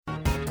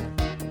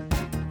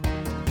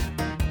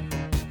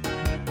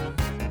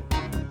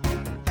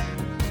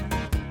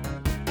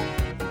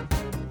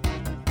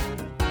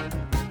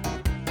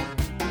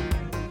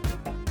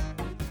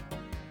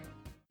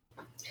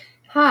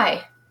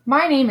Hi,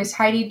 my name is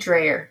Heidi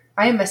Dreyer.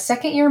 I am a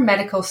second-year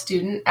medical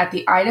student at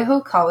the Idaho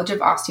College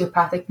of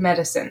Osteopathic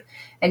Medicine,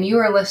 and you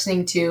are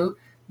listening to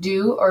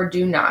Do or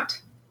Do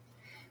Not.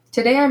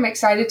 Today I'm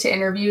excited to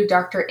interview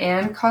Dr.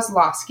 Ann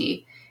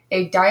Kozlowski,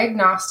 a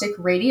diagnostic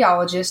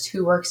radiologist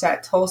who works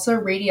at Tulsa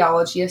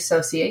Radiology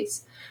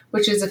Associates,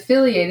 which is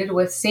affiliated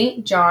with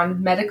St.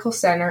 John Medical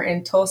Center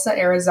in Tulsa,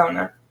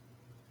 Arizona.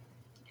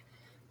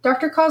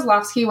 Dr.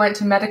 Kozlowski went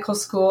to medical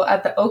school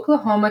at the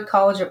Oklahoma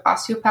College of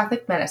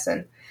Osteopathic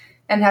Medicine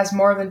and has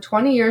more than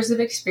 20 years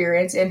of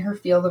experience in her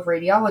field of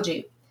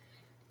radiology.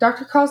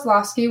 Dr.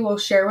 Kozlowski will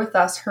share with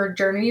us her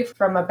journey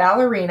from a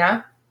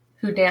ballerina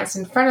who danced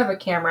in front of a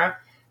camera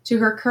to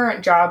her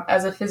current job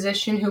as a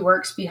physician who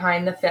works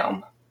behind the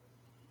film.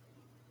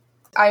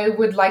 I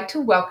would like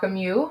to welcome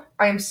you.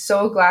 I am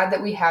so glad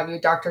that we have you,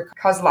 Dr.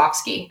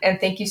 Kozlowski, and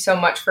thank you so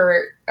much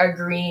for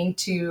agreeing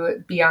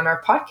to be on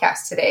our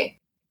podcast today.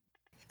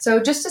 So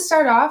just to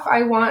start off,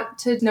 I want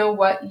to know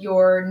what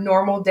your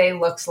normal day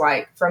looks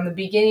like from the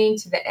beginning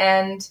to the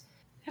end.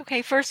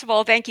 Okay, first of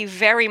all, thank you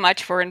very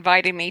much for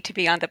inviting me to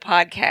be on the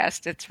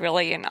podcast. It's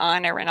really an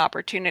honor and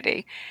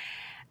opportunity.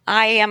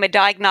 I am a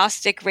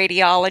diagnostic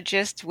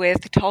radiologist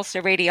with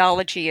Tulsa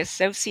Radiology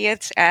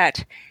Associates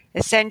at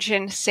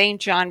Ascension St.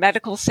 John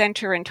Medical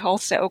Center in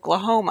Tulsa,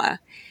 Oklahoma.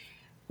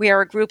 We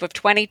are a group of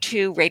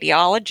 22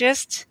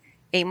 radiologists,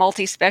 a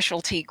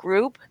multi-specialty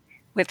group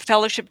with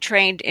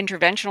fellowship-trained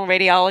interventional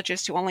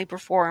radiologists who only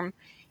perform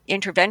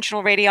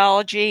interventional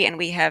radiology, and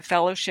we have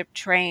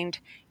fellowship-trained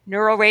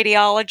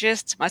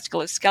neuroradiologists,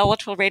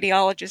 musculoskeletal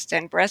radiologists,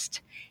 and breast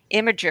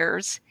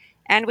imagers,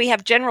 and we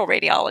have general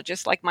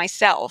radiologists like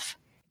myself.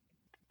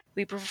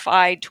 We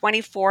provide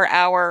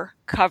 24-hour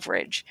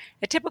coverage.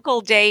 A typical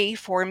day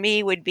for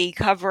me would be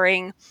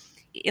covering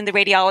in the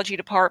radiology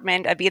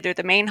department of either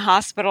the main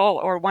hospital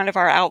or one of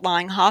our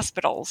outlying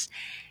hospitals.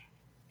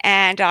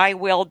 And I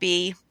will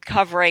be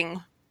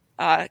covering,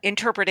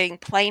 interpreting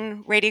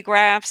plain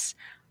radiographs,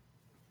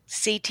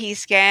 CT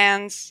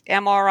scans,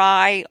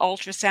 MRI,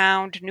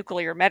 ultrasound,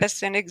 nuclear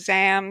medicine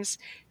exams,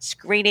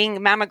 screening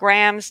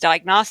mammograms,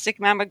 diagnostic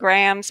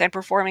mammograms, and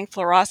performing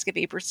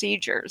fluoroscopy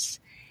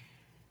procedures.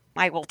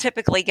 I will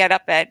typically get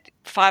up at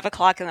 5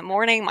 o'clock in the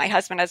morning. My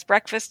husband has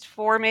breakfast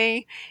for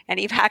me, and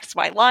he packs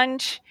my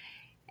lunch,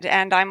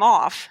 and I'm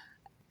off.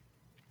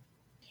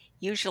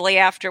 Usually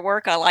after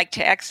work, I like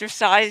to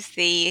exercise.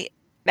 The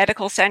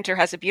medical center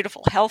has a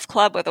beautiful health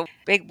club with a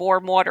big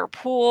warm water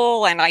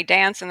pool, and I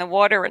dance in the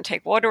water and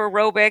take water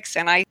aerobics,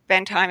 and I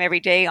spend time every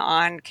day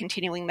on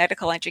continuing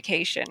medical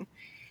education.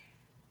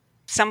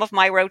 Some of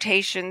my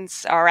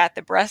rotations are at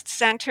the breast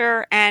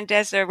center, and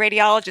as a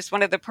radiologist,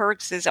 one of the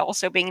perks is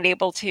also being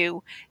able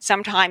to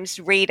sometimes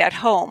read at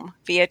home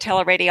via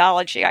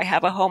teleradiology. I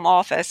have a home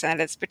office, and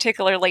it's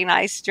particularly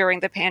nice during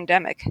the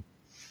pandemic.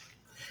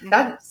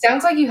 That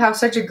sounds like you have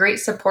such a great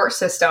support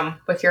system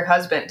with your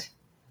husband.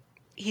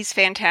 He's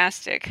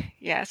fantastic.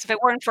 Yes. If it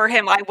weren't for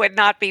him, I would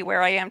not be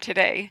where I am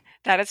today.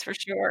 That is for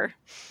sure.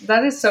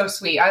 That is so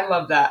sweet. I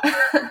love that.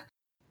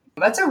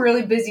 That's a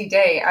really busy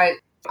day.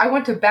 I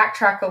want to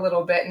backtrack a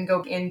little bit and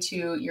go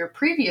into your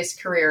previous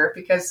career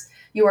because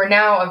you are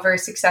now a very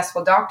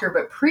successful doctor,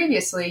 but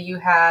previously you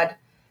had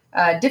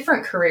a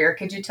different career.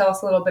 Could you tell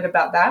us a little bit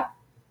about that?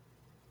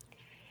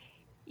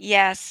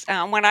 Yes.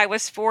 When I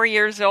was 4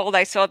 years old,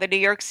 I saw the New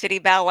York City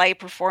Ballet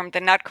perform The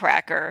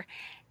Nutcracker.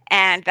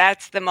 And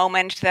that's the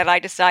moment that I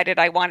decided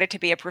I wanted to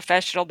be a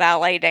professional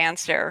ballet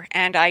dancer.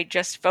 And I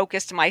just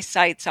focused my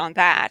sights on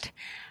that.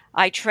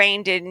 I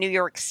trained in New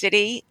York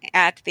City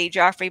at the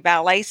Joffrey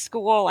Ballet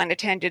School and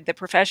attended the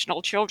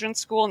Professional Children's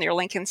School near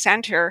Lincoln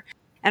Center.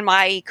 And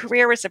my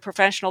career as a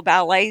professional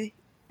ballet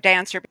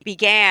dancer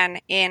began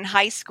in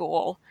high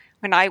school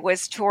when I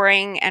was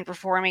touring and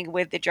performing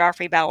with the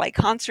Joffrey Ballet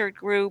Concert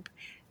Group,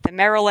 the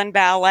Maryland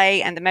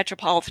Ballet, and the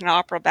Metropolitan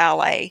Opera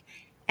Ballet,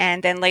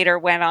 and then later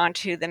went on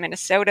to the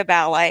Minnesota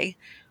Ballet.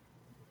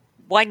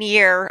 One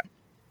year,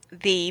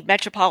 the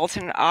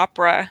Metropolitan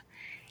Opera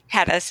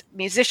had a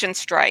musician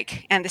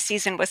strike, and the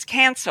season was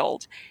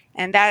canceled.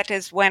 And that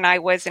is when I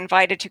was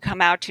invited to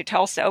come out to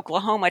Tulsa,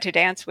 Oklahoma to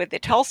dance with the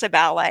Tulsa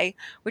Ballet,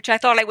 which I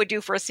thought I would do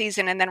for a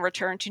season and then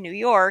return to New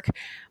York.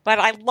 But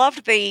I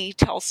loved the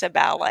Tulsa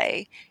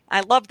Ballet.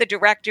 I loved the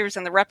directors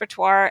and the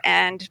repertoire.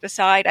 And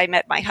beside, I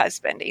met my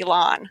husband,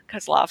 Elon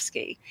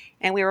Kozlowski.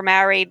 And we were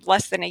married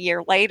less than a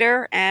year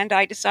later, and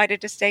I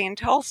decided to stay in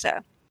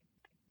Tulsa.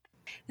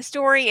 The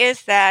story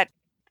is that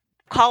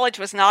college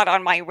was not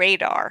on my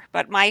radar,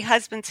 but my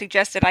husband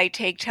suggested I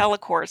take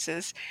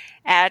telecourses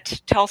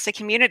at Tulsa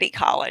Community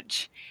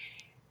College.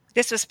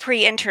 This was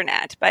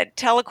pre-internet, but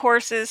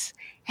telecourses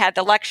had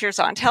the lectures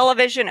on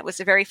television. It was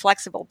a very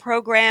flexible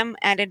program,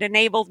 and it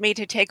enabled me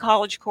to take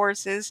college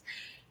courses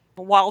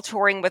while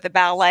touring with the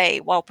ballet,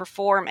 while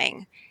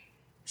performing.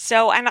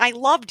 And I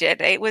loved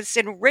it. It was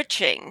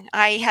enriching.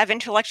 I have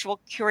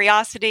intellectual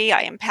curiosity.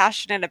 I am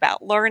passionate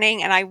about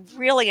learning, and I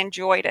really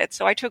enjoyed it.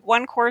 So I took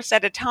one course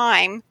at a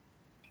time.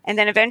 And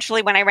then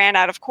eventually, when I ran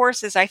out of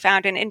courses, I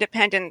found an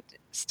independent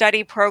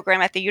study program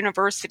at the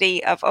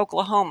University of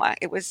Oklahoma.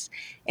 It was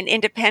an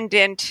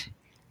independent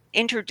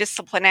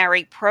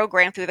interdisciplinary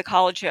program through the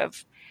College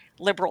of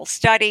Liberal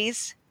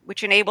Studies,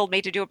 which enabled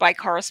me to do it by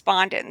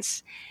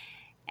correspondence.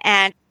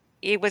 And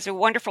it was a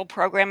wonderful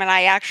program, and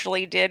I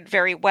actually did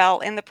very well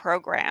in the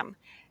program.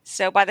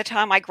 So by the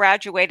time I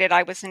graduated,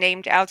 I was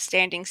named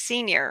Outstanding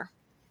Senior.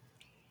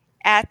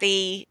 At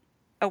the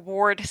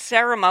award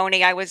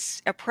ceremony, I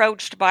was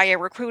approached by a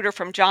recruiter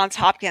from Johns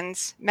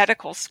Hopkins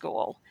Medical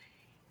School,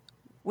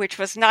 which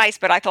was nice,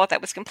 but I thought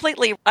that was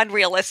completely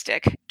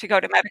unrealistic to go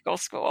to medical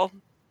school.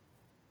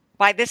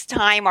 By this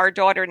time, our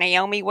daughter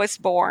Naomi was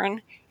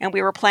born, and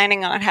we were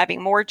planning on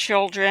having more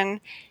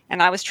children,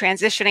 and I was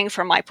transitioning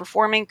from my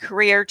performing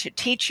career to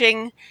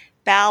teaching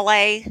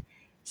ballet.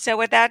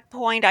 So at that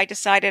point, I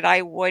decided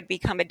I would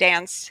become a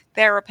dance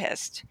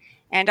therapist,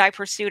 and I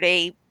pursued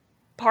a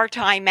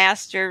part-time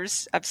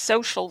Master's of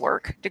Social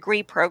Work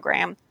degree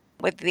program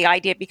with the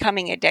idea of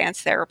becoming a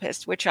dance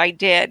therapist, which I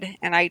did.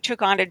 And I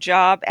took on a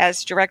job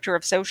as Director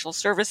of Social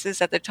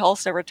Services at the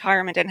Tulsa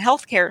Retirement and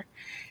Healthcare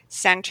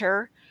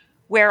Center,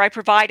 where I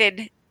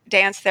provided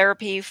dance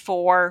therapy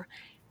for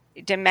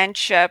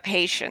dementia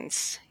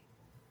patients,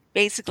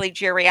 basically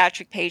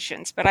geriatric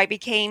patients. But I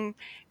became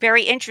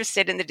very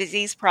interested in the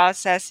disease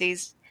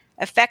processes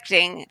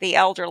affecting the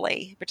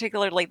elderly,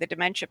 particularly the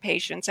dementia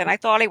patients. And I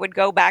thought I would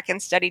go back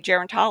and study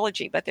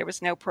gerontology, but there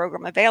was no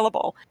program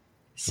available.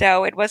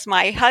 So it was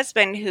my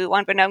husband who,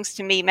 unbeknownst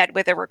to me, met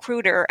with a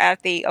recruiter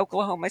at the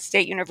Oklahoma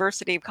State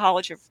University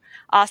College of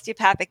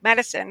Osteopathic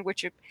Medicine,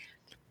 which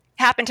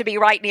happened to be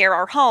right near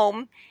our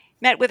home,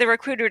 met with a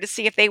recruiter to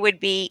see if they would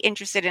be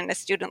interested in a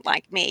student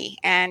like me.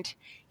 And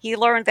he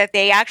learned that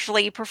they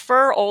actually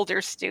prefer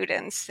older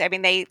students. I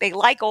mean, they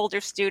like older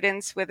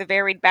students with a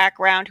varied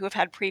background who have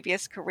had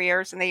previous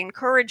careers, and they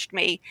encouraged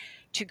me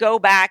to go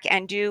back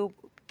and do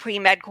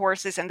pre-med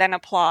courses and then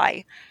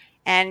apply.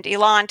 And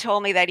Elon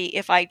told me that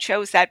if I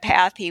chose that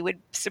path, he would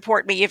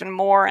support me even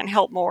more and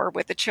help more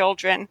with the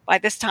children. By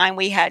this time,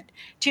 we had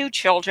 2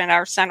 children.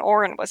 Our son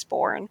Oren was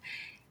born.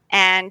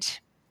 And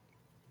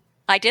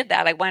I did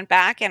that. I went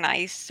back and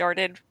I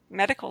started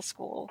medical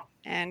school,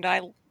 and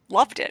I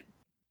loved it.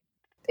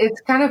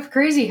 It's kind of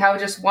crazy how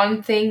just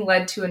one thing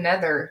led to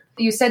another.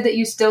 You said that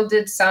you still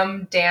did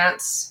some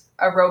dance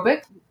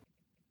aerobic.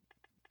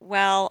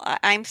 Well,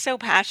 I'm so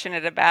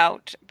passionate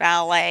about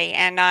ballet,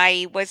 and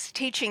I was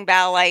teaching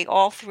ballet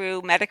all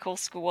through medical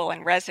school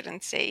and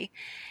residency.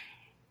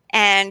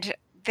 And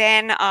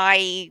then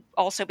I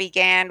also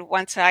began,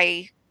 once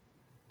I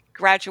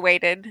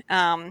graduated,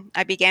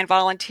 I began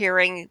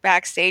volunteering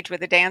backstage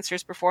with the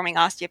dancers performing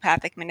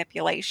osteopathic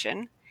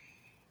manipulation.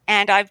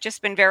 And I've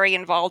just been very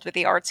involved with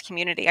the arts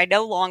community. I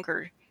no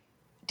longer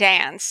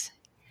dance,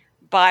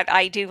 but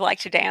I do like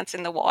to dance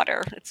in the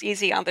water. It's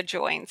easy on the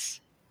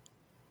joints.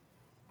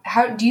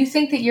 How do you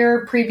think that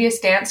your previous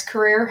dance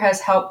career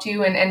has helped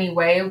you in any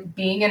way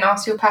being an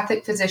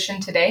osteopathic physician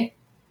today?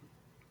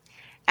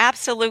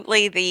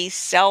 Absolutely, the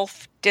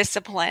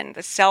self-discipline,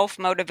 the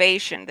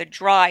self-motivation, the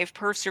drive,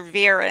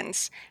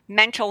 perseverance,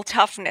 mental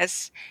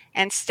toughness,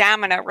 and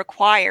stamina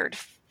required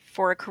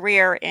for a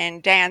career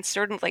in dance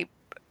certainly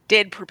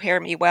did prepare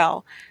me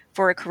well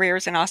for a career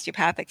as an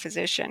osteopathic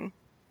physician.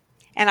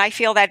 And I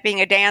feel that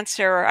being a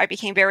dancer, I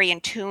became very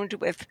in tune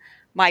with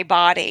my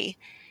body,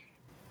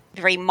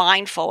 very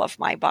mindful of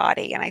my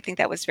body. And I think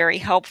that was very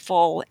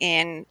helpful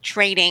in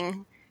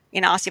training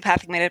in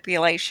osteopathic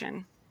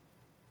manipulation.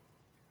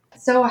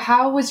 So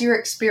how was your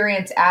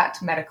experience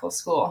at medical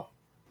school?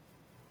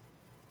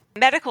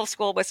 Medical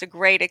school was a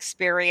great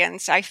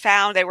experience. I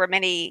found there were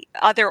many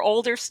other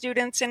older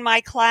students in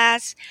my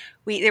class.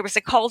 There was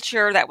a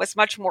culture that was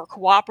much more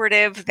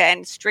cooperative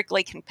than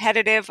strictly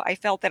competitive. I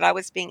felt that I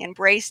was being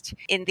embraced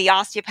in the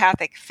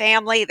osteopathic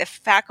family. The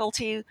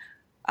faculty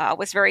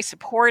was very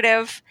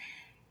supportive.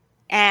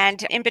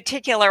 And in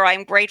particular,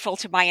 I'm grateful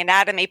to my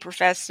anatomy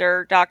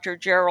professor, Dr.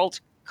 Gerald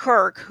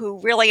Kirk,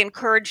 who really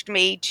encouraged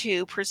me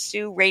to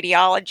pursue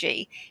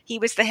radiology. He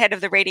was the head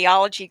of the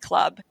radiology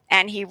club,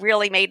 and he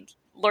really made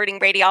learning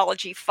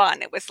radiology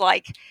fun. It was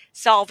like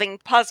solving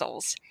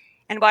puzzles.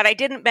 And what I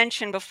didn't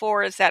mention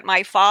before is that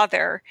my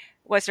father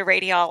was a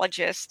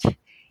radiologist,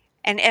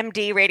 an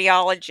MD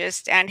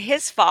radiologist, and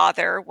his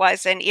father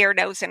was an ear,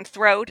 nose, and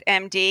throat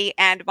MD,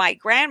 and my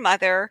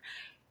grandmother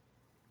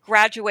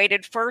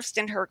graduated first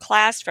in her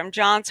class from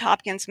Johns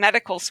Hopkins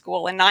Medical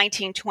School in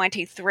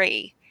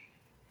 1923.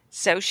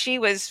 So she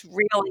was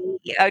really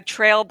a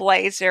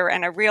trailblazer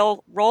and a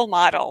real role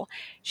model.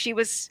 She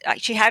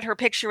had her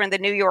picture in the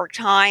New York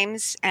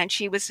Times, and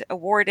she was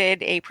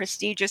awarded a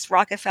prestigious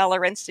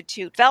Rockefeller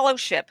Institute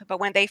fellowship. But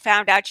when they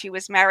found out she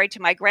was married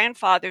to my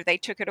grandfather, they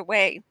took it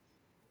away.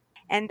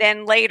 And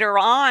then later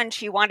on,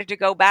 she wanted to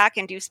go back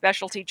and do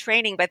specialty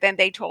training, but then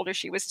they told her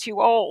she was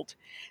too old.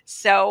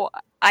 So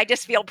I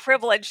just feel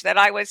privileged that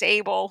I was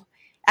able,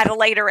 at a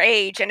later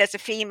age and as a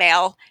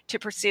female, to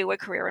pursue a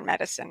career in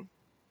medicine.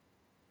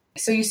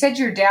 So you said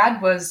your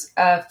dad was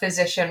a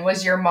physician.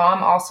 Was your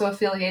mom also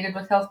affiliated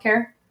with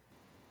healthcare?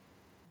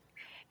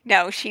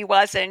 No, she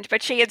wasn't,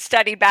 but she had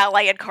studied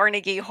ballet at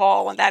Carnegie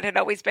Hall, and that had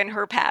always been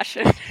her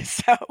passion.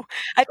 So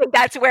I think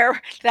that's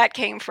where that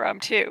came from,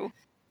 too.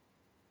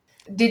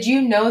 Did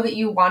you know that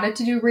you wanted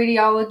to do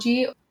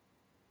radiology?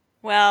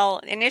 Well,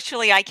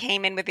 initially I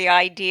came in with the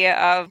idea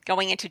of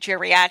going into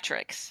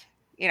geriatrics,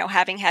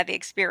 having had the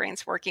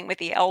experience working with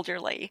the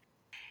elderly.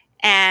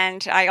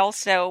 And I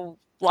also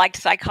liked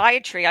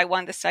psychiatry. I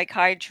won the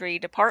psychiatry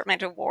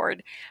department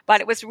award,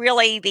 but it was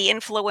really the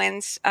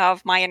influence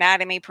of my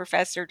anatomy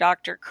professor,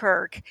 Dr.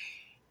 Kirk,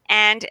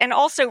 and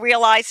also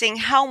realizing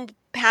how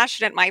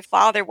passionate my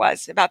father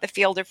was about the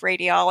field of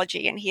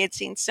radiology. And he had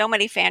seen so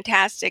many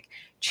fantastic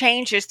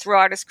changes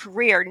throughout his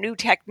career, new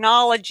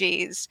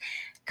technologies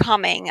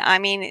coming. I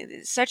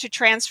mean, such a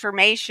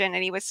transformation,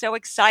 and he was so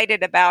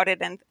excited about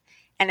it and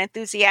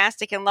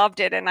enthusiastic and loved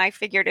it. And I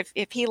figured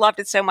if he loved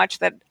it so much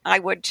that I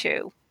would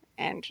too.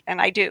 And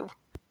I do.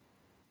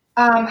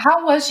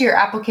 How was your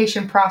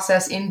application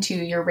process into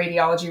your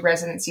radiology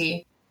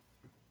residency?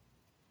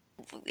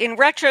 In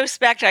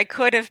retrospect, I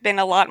could have been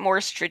a lot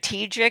more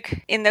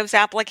strategic in those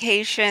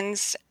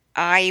applications.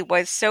 I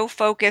was so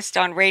focused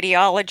on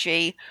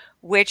radiology,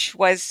 which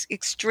was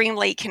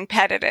extremely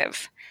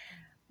competitive.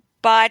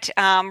 But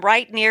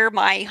right near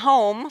my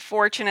home,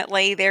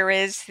 fortunately, there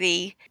is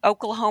the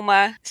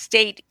Oklahoma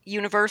State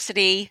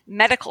University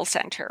Medical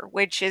Center,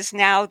 which is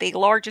now the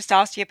largest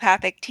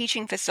osteopathic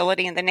teaching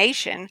facility in the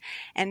nation,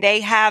 and they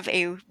have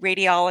a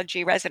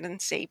radiology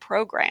residency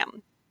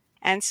program.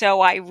 And so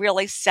I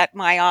really set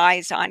my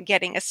eyes on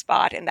getting a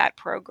spot in that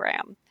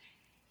program.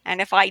 And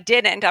if I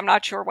didn't, I'm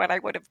not sure what I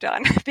would have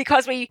done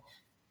because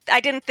I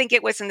didn't think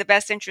it was in the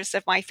best interest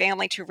of my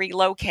family to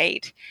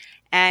relocate.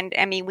 And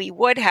I mean, we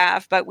would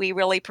have, but we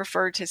really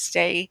preferred to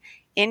stay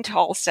in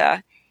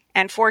Tulsa.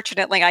 And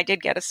fortunately, I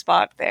did get a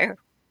spot there.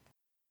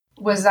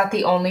 Was that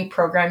the only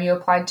program you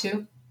applied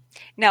to?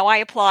 No, I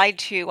applied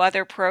to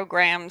other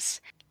programs.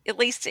 At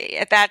least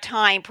at that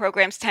time,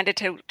 programs tended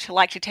to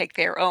like to take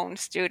their own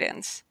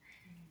students.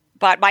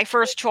 But my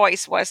first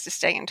choice was to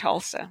stay in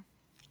Tulsa.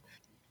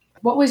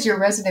 What was your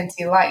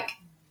residency like?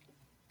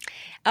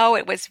 Oh,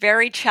 it was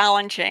very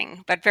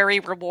challenging, but very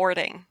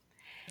rewarding.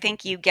 I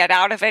think you get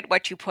out of it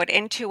what you put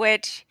into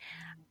it.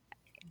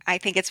 I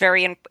think it's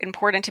very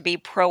important to be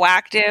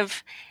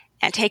proactive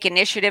and take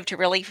initiative to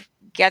really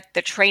get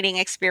the training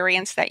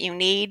experience that you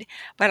need.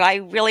 But I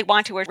really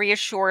want to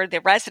reassure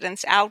the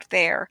residents out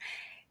there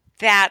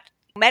that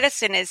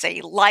medicine is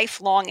a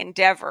lifelong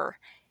endeavor.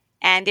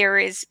 And there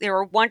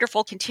are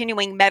wonderful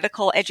continuing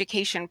medical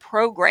education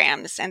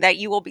programs, and that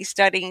you will be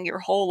studying your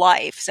whole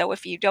life. So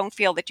if you don't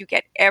feel that you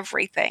get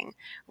everything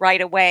right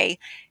away,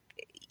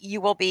 you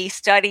will be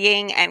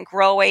studying and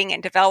growing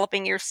and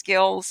developing your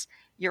skills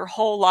your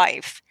whole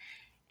life.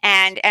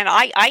 And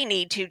I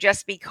need to,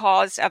 just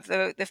because of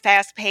the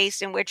fast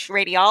pace in which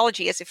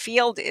radiology as a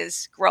field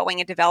is growing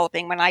and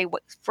developing. When I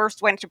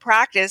first went to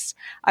practice,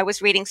 I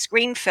was reading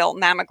screen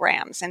film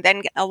mammograms, and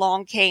then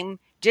along came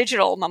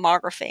digital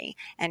mammography.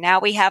 And now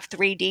we have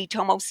 3D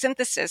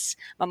tomosynthesis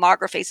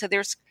mammography. So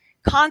there's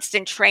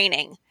constant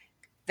training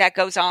that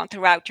goes on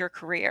throughout your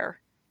career.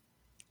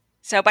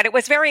 So, but it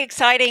was very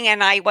exciting,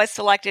 and I was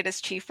selected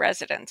as chief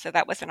resident. So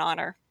that was an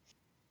honor.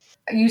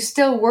 You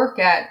still work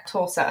at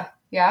Tulsa,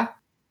 yeah?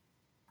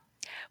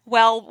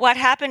 Well, what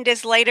happened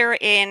is later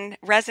in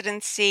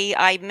residency,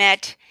 I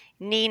met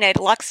Nina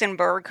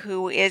Luxembourg,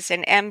 who is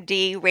an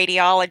MD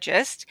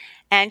radiologist,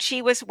 and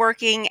she was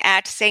working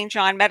at St.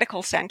 John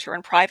Medical Center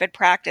in private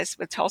practice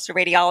with Tulsa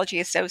Radiology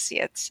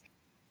Associates.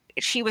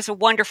 She was a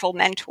wonderful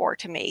mentor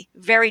to me,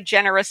 very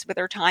generous with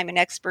her time and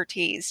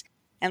expertise.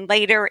 And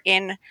later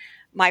in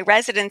my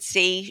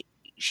residency,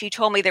 she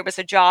told me there was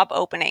a job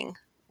opening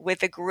with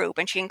the group,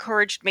 and she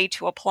encouraged me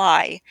to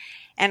apply.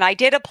 And I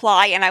did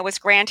apply, and I was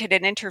granted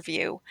an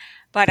interview.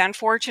 But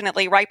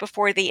unfortunately, right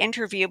before the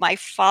interview, my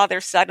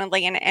father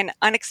suddenly and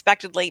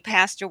unexpectedly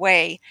passed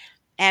away,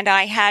 and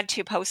I had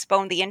to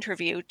postpone the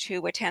interview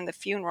to attend the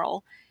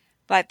funeral.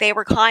 But they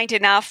were kind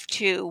enough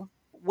to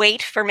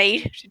wait for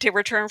me to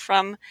return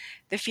from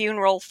the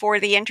funeral for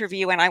the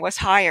interview, and I was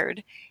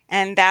hired.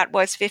 And that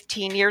was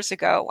 15 years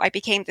ago. I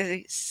became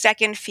the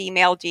second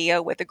female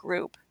DO with the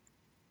group.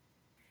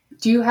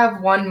 Do you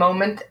have one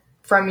moment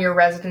from your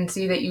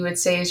residency that you would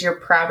say is your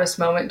proudest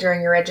moment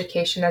during your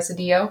education as a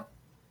DO?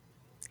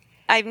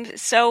 I'm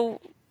so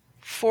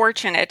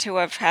fortunate to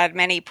have had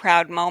many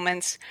proud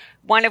moments,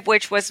 one of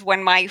which was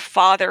when my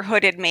father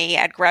hooded me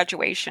at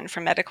graduation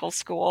from medical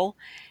school,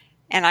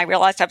 and I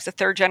realized I was a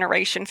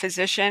third-generation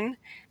physician.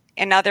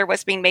 Another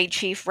was being made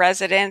chief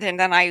resident, and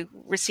then I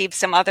received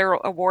some other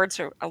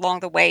awards along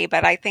the way.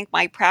 But I think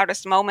my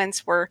proudest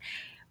moments were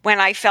when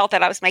I felt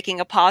that I was making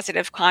a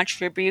positive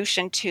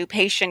contribution to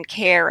patient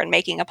care and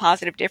making a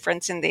positive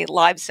difference in the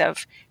lives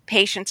of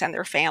patients and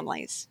their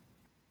families.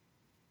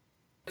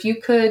 If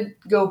you could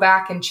go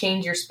back and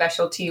change your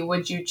specialty,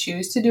 would you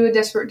choose to do a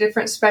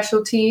different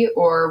specialty,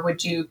 or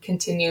would you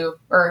continue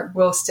or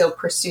will still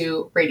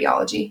pursue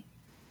radiology?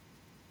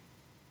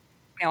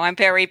 I'm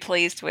very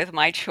pleased with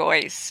my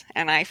choice,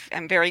 and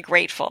I'm very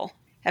grateful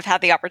I've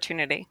had the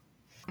opportunity.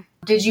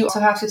 Did you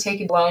also have to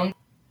take a loan?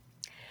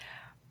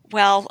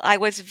 Well, I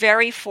was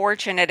very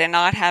fortunate in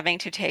not having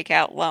to take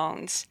out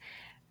loans.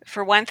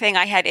 For one thing,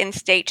 I had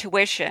in-state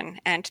tuition,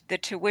 and the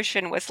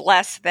tuition was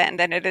less then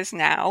than it is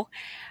now.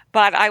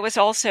 But I was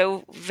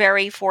also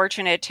very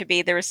fortunate to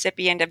be the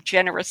recipient of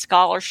generous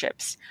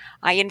scholarships.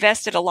 I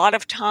invested a lot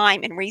of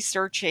time in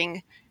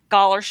researching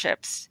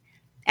scholarships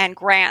and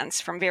grants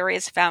from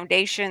various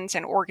foundations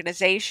and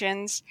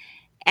organizations,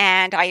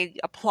 and I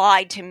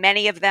applied to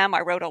many of them.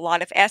 I wrote a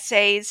lot of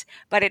essays,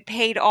 but it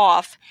paid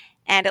off.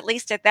 And at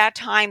least at that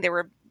time, there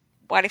were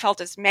what I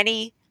felt as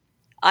many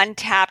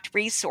untapped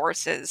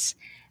resources,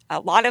 a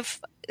lot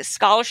of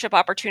scholarship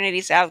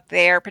opportunities out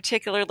there,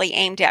 particularly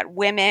aimed at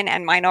women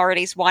and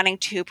minorities wanting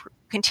to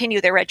continue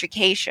their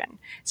education.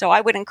 So I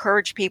would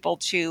encourage people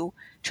to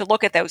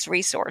look at those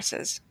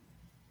resources.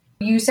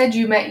 You said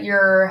you met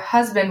your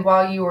husband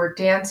while you were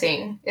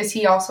dancing. Is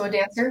he also a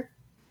dancer?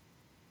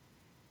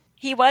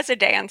 He was a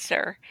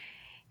dancer.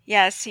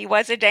 Yes, he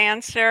was a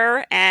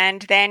dancer,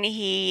 and then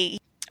he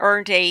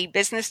earned a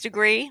business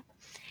degree,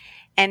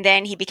 and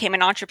then he became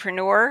an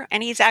entrepreneur,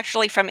 and he's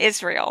actually from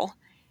Israel.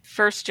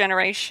 First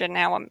generation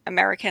now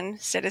American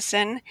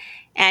citizen,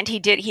 and he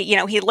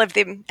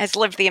has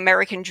lived the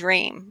American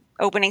dream,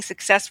 opening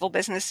successful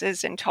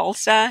businesses in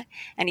Tulsa,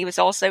 and he was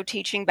also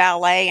teaching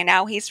ballet, and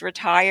now he's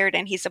retired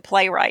and he's a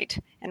playwright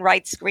and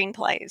writes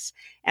screenplays,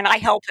 and I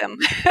help him.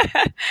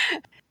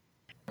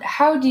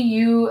 How do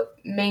you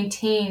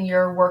maintain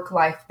your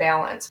work-life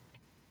balance?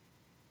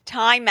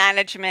 Time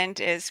management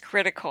is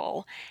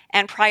critical,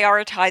 and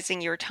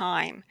prioritizing your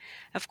time.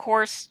 Of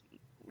course,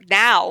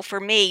 now,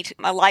 for me,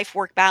 my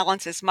life-work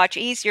balance is much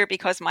easier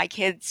because my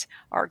kids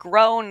are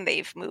grown,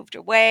 they've moved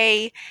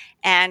away,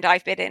 and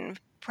I've been in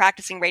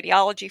practicing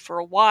radiology for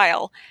a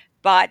while.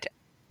 But,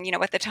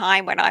 at the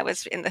time when I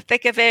was in the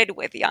thick of it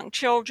with young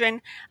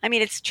children,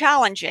 it's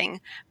challenging,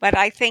 but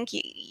I think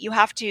you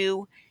have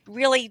to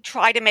really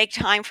try to make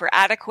time for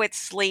adequate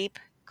sleep,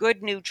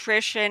 good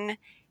nutrition,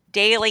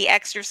 daily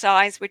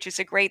exercise, which is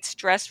a great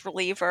stress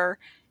reliever,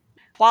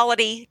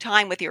 quality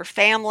time with your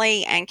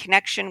family and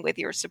connection with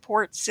your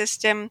support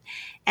system,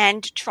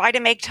 and try to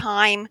make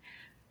time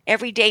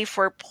every day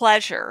for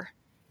pleasure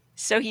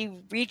so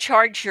you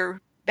recharge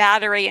your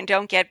battery and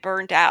don't get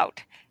burned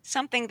out.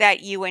 Something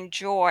that you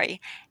enjoy.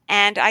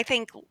 And I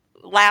think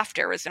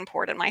laughter is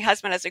important. My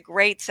husband has a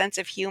great sense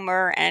of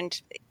humor,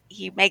 and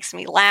he makes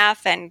me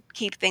laugh and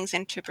keep things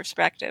into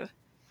perspective.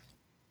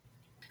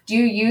 Do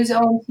you use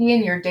OMT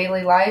in your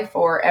daily life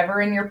or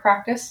ever in your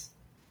practice?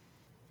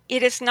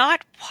 It is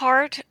not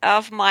part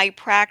of my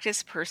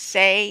practice per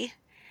se,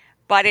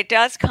 but it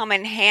does come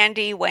in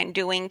handy when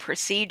doing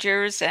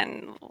procedures,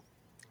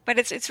 but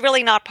it's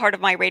really not part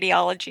of my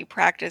radiology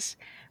practice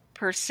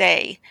per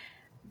se.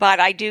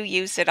 But I do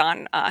use it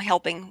on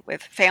helping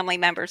with family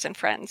members and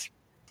friends.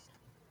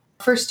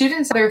 For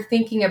students that are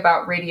thinking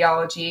about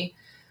radiology,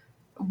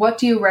 what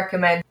do you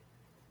recommend?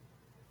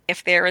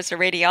 If there is a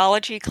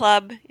radiology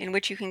club in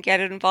which you can get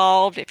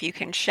involved, if you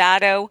can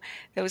shadow,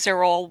 those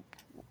are all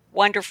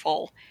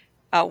wonderful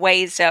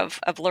ways of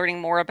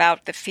learning more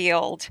about the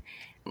field.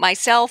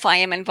 Myself, I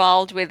am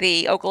involved with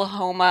the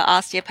Oklahoma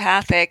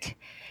Osteopathic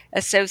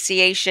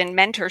Association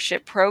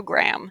mentorship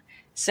program.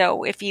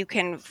 So if you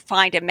can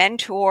find a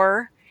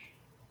mentor,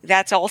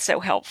 that's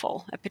also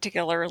helpful,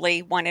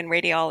 particularly one in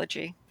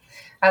radiology.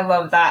 I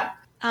love that.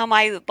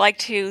 I'd like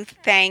to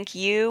thank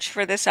you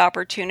for this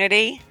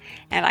opportunity,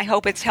 and I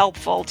hope it's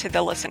helpful to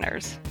the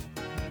listeners.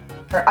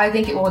 I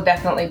think it will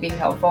definitely be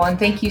helpful, and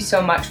thank you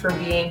so much for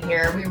being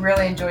here. We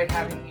really enjoyed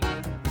having you.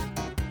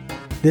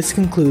 This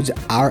concludes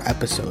our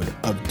episode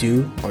of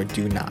Do or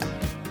Do Not.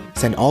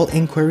 Send all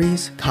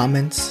inquiries,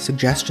 comments,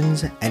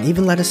 suggestions, and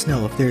even let us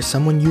know if there's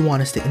someone you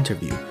want us to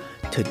interview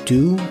to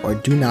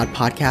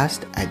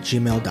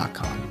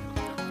doordonotpodcast@gmail.com.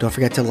 Don't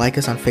forget to like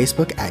us on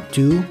Facebook at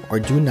Do or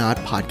Do Not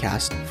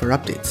Podcast for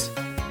updates.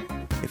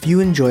 If you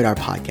enjoyed our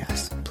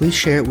podcast, please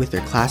share it with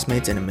your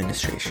classmates and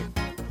administration.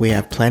 We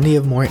have plenty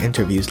of more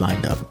interviews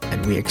lined up,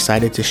 and we're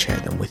excited to share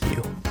them with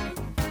you.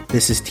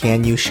 This is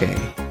Tianyu Shea.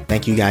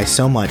 Thank you guys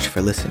so much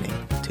for listening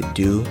to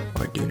Do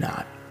or Do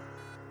Not.